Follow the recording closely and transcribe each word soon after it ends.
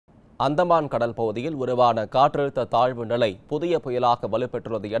அந்தமான் கடல் பகுதியில் உருவான காற்றழுத்த தாழ்வு நிலை புதிய புயலாக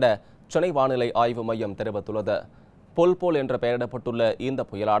வலுப்பெற்றுள்ளது என சென்னை வானிலை ஆய்வு மையம் தெரிவித்துள்ளது. புல்போல் என்ற பெயரிடப்பட்டுள்ள இந்த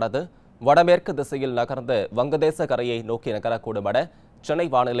புயலானது வடமேற்கு திசையில் நகர்ந்து வங்கதேச கரையை நோக்கி நகரக்கூடும் என சென்னை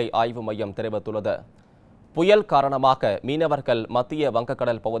வானிலை ஆய்வு மையம் தெரிவித்துள்ளது. புயல் காரணமாக மீனவர்கள் மத்திய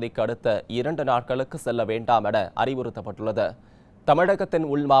வங்கக்கடல் பகுதிக்கு அடுத்த 2 நாட்களுக்கு செல்ல வேண்டாம் என அறிவுறுத்தப்பட்டுள்ளது. தமிழகத்தின்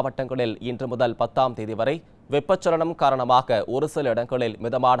உள் மாவட்டங்களில் இன்று முதல் 10ஆம் தேதி வரை வெப்பச்சலனம் காரணமாக ஒரு சில இடங்களில்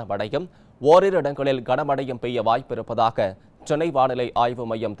மிதமான மழையும் ஓரிரு இடங்களில் கனமழையும் பெய்ய வாய்ப்பிருப்பதாக சென்னை வானிலை ஆய்வு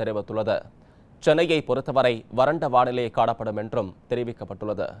மையம் தெரிவித்துள்ளது. சென்னையை பொறுத்தவரை வறண்ட வானிலை காணப்படும் என்றும்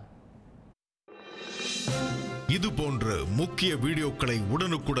தெரிவிக்கப்பட்டுள்ளது. இது போன்ற முக்கிய வீடியோக்களை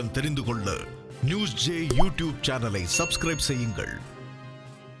உடனுக்குடன் தெரிந்து கொள்ள NewsJ யூடியூப் சேனலை சப்ஸ்கிரைப் செய்யுங்கள்.